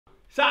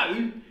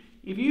So,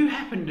 if you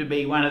happen to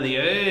be one of the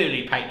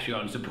early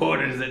Patreon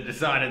supporters that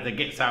decided to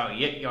get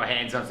your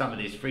hands on some of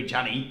this fridge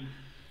honey,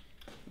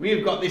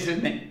 we've got this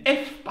in the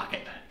F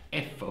bucket.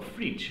 F for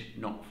fridge,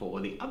 not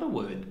for the other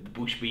word that the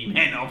bush bee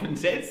man often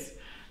says.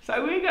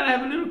 So we're going to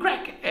have a little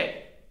crack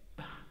at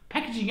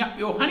packaging up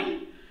your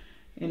honey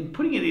and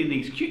putting it in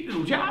these cute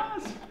little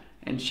jars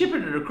and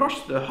shipping it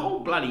across the whole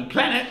bloody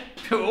planet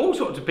to all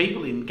sorts of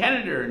people in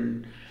Canada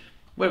and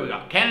where we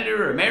got Canada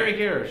or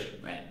America or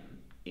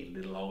in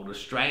little old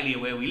Australia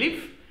where we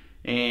live.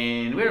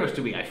 And where else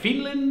do we go?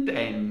 Finland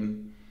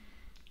and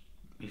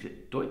is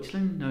it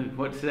Deutschland? No,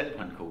 what's that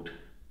one called?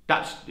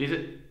 Dutch, is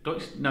it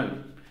Deutsch?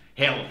 No.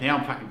 Hell, now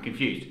I'm fucking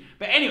confused.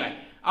 But anyway,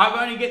 I've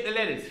only get the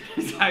letters.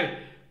 So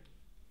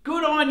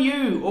good on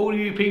you, all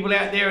you people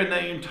out there in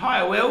the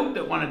entire world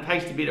that want to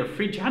taste a bit of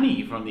fridge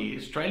honey from the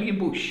Australian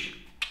bush.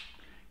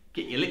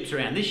 Get your lips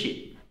around this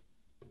shit.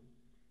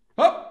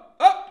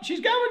 Oh,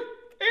 she's going.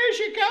 Here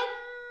she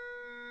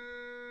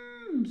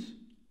comes.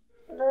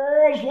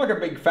 Oh, it's like a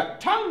big fat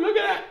tongue. Look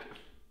at that.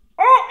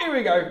 Oh, here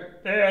we go.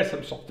 There's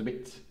some softer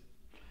bits.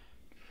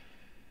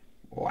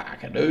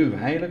 Wackadoo,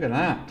 hey, look at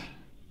that.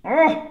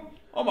 Oh,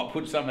 I might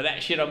put some of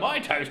that shit on my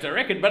toast, I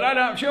reckon, but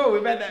I'm sure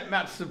we've had that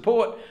much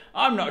support.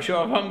 I'm not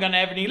sure if I'm going to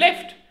have any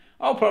left.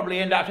 I'll probably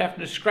end up having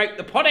to scrape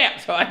the pot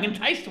out so I can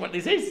taste what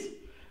this is.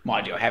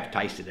 Mind you, I have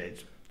tasted it.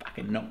 It's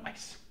fucking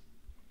nice.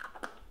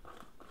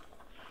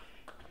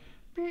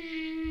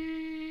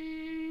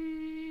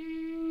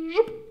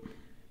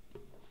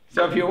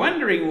 So if you're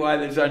wondering why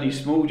there's only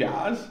small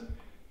jars,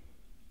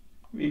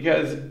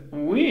 because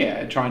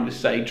we're trying to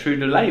stay true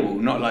to label,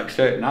 not like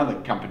certain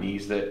other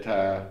companies that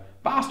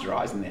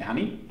pasteurising their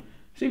honey.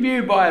 So if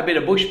you buy a bit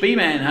of bush bee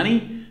man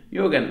honey,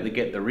 you're going to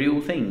get the real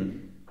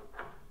thing.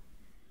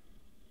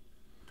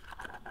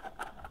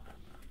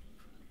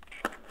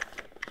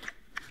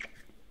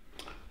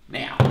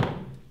 Now,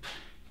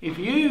 if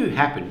you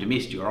happen to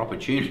miss your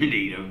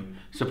opportunity to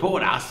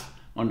support us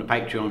on the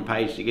Patreon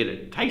page to get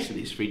a taste of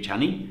this fridge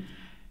honey,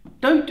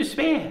 don't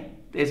despair.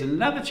 There's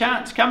another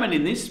chance coming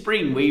in this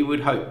spring, we would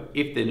hope,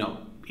 if they're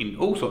not in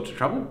all sorts of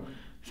trouble.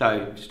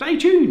 So stay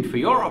tuned for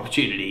your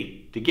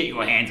opportunity to get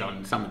your hands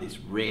on some of this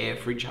rare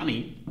fridge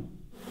honey.